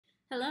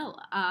Hello.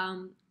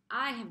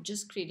 I have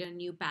just created a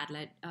new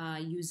Padlet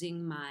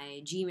using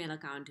my Gmail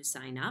account to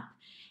sign up.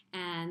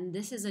 And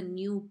this is a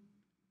new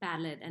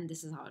Padlet, and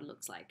this is how it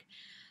looks like.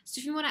 So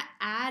if you want to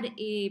add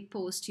a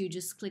post, you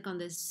just click on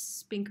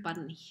this pink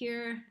button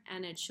here,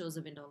 and it shows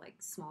a window, like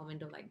small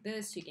window like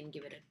this. You can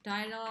give it a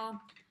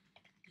title.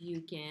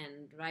 You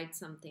can write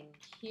something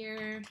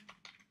here.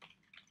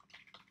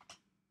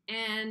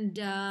 And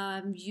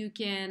you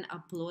can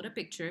upload a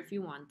picture if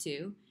you want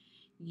to.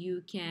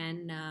 You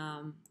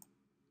can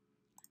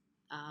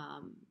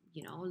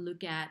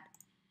look at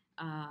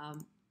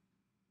um,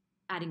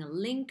 adding a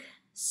link,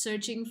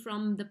 searching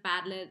from the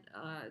Padlet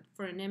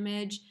for an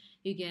image.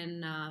 You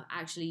can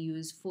actually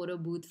use photo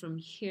booth from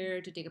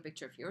here to take a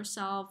picture of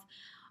yourself.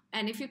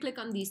 And if you click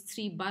on these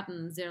three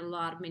buttons, there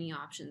are many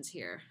options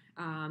here.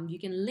 You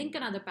can link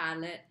another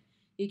Padlet.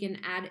 You can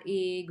add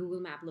a Google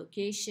Map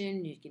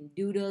location. You can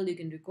doodle. You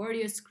can record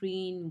your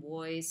screen,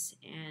 voice,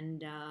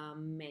 and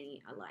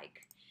many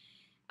alike.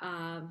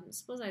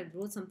 Suppose I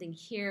wrote something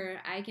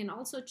here. I can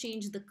also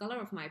change the color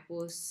of my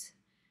post,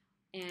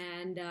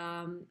 and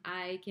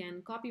I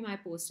can copy my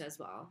post as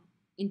well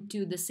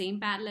into the same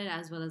Padlet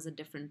as well as a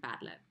different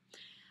Padlet.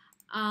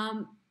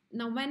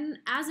 Now,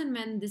 as and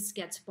when this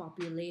gets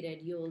populated,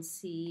 you'll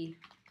see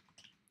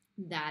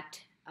that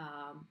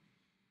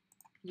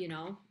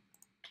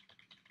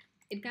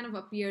it kind of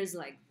appears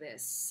like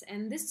this,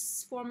 and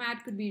this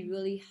format could be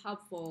really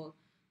helpful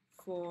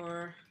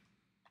for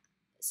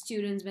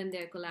students when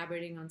they're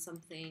collaborating on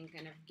something,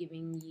 kind of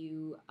giving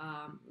you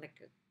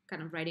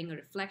kind of writing a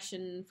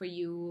reflection for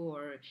you,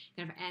 or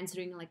kind of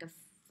answering like a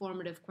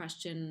formative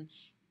question,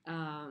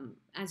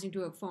 answering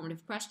to a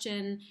formative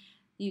question.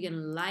 You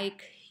can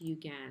you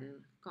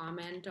can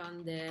comment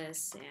on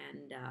this,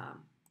 and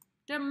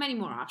there are many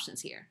more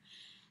options here.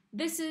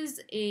 This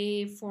is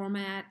a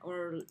format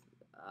or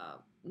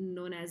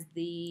known as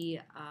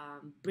the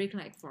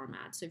break-like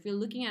format. So if you're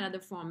looking at other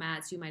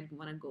formats, you might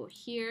want to go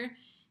here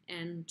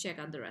and check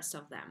out the rest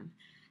of them.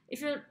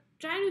 If you're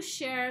trying to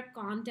share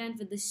content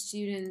with the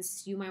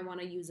students, you might want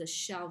to use a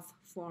shelf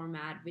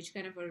format, which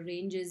kind of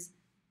arranges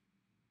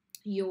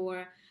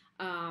your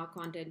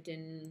content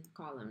in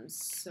columns.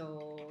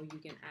 So you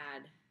can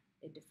add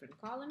a different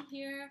column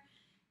here,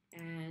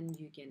 and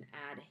you can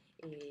add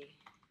a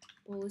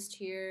post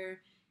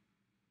here,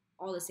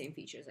 all the same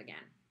features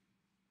again.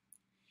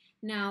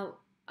 Now,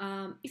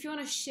 if you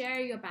want to share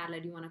your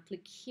Padlet, you want to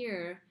click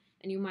here,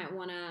 and you might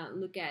want to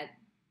look at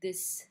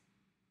this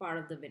part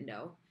of the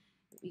window.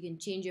 You can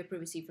change your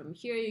privacy from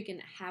here. You can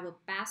have a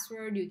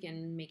password. You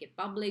can make it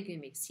public. You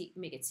can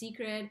make it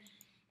secret.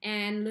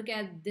 And look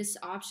at this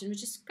option,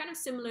 which is kind of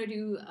similar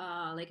to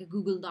like a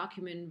Google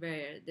document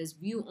where there's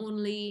view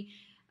only.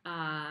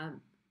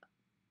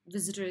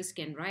 Visitors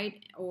can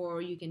write,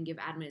 or you can give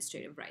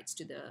administrative rights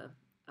to the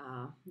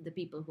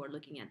people who are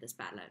looking at this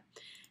Padlet.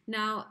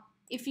 Now,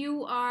 if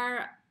you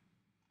are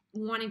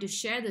wanting to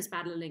share this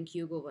Padlet link,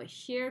 you go over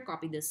here,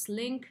 copy this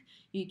link.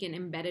 You can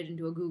embed it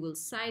into a Google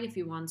site if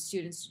you want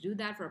students to do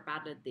that for a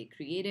Padlet they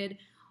created,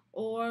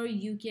 or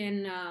you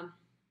can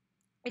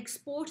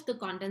export the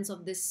contents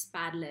of this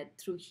Padlet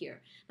through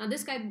here. Now,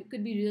 this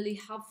could be really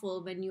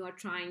helpful when you are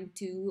trying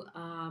to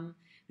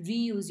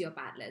reuse your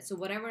Padlet. So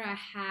whatever I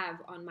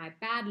have on my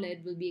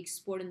Padlet will be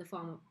exported in the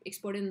form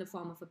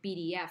of a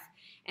PDF.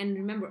 And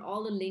remember,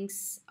 all the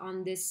links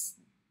on this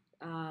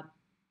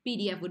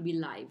PDF would be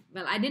live.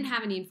 Well, I didn't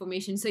have any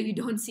information, so you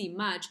don't see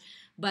much,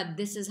 but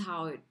this is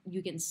how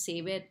you can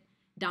save it,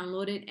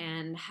 download it,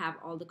 and have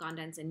all the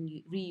contents and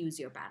reuse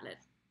your Padlet.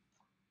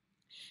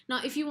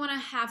 Now, if you want to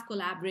have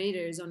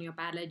collaborators on your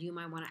Padlet, you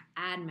might want to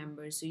add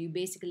members. So you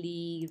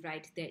basically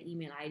write their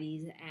email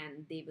IDs,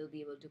 and they will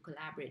be able to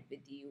collaborate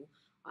with you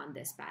on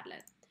this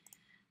Padlet.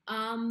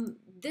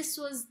 This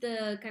was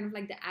the kind of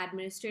like the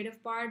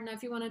administrative part. Now,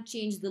 if you want to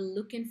change the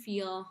look and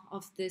feel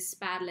of this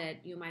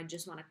Padlet, you might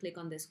just want to click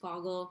on this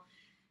coggle.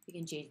 You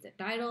can change the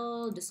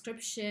title,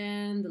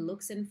 description, the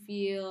looks and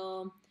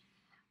feel.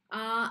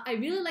 I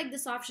really like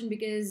this option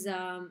because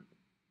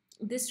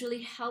this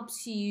really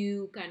helps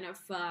you kind of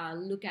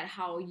look at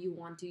how you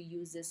want to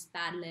use this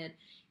Padlet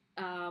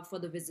for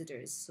the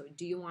visitors. So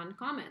do you want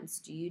comments?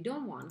 Do you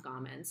don't want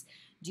comments?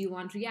 Do you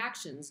want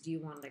reactions? Do you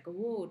want like a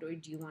vote, or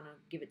do you want to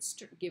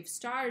give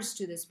stars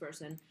to this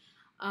person?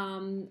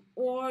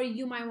 Or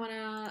you might want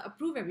to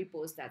approve every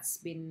post that's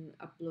been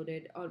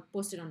uploaded or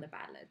posted on the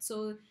Padlet.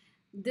 So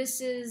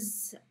this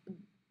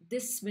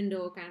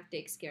window kind of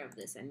takes care of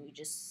this, and you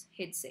just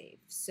hit save.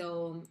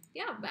 So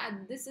yeah,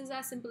 this is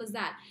as simple as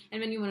that.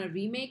 And when you want to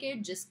remake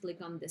it, just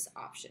click on this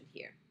option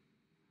here.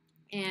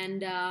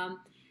 And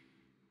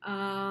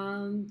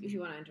if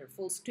you want to enter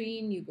full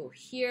screen, you go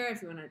here.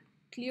 If you want to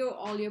clear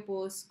all your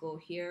posts, go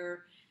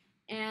here.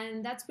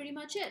 And that's pretty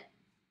much it.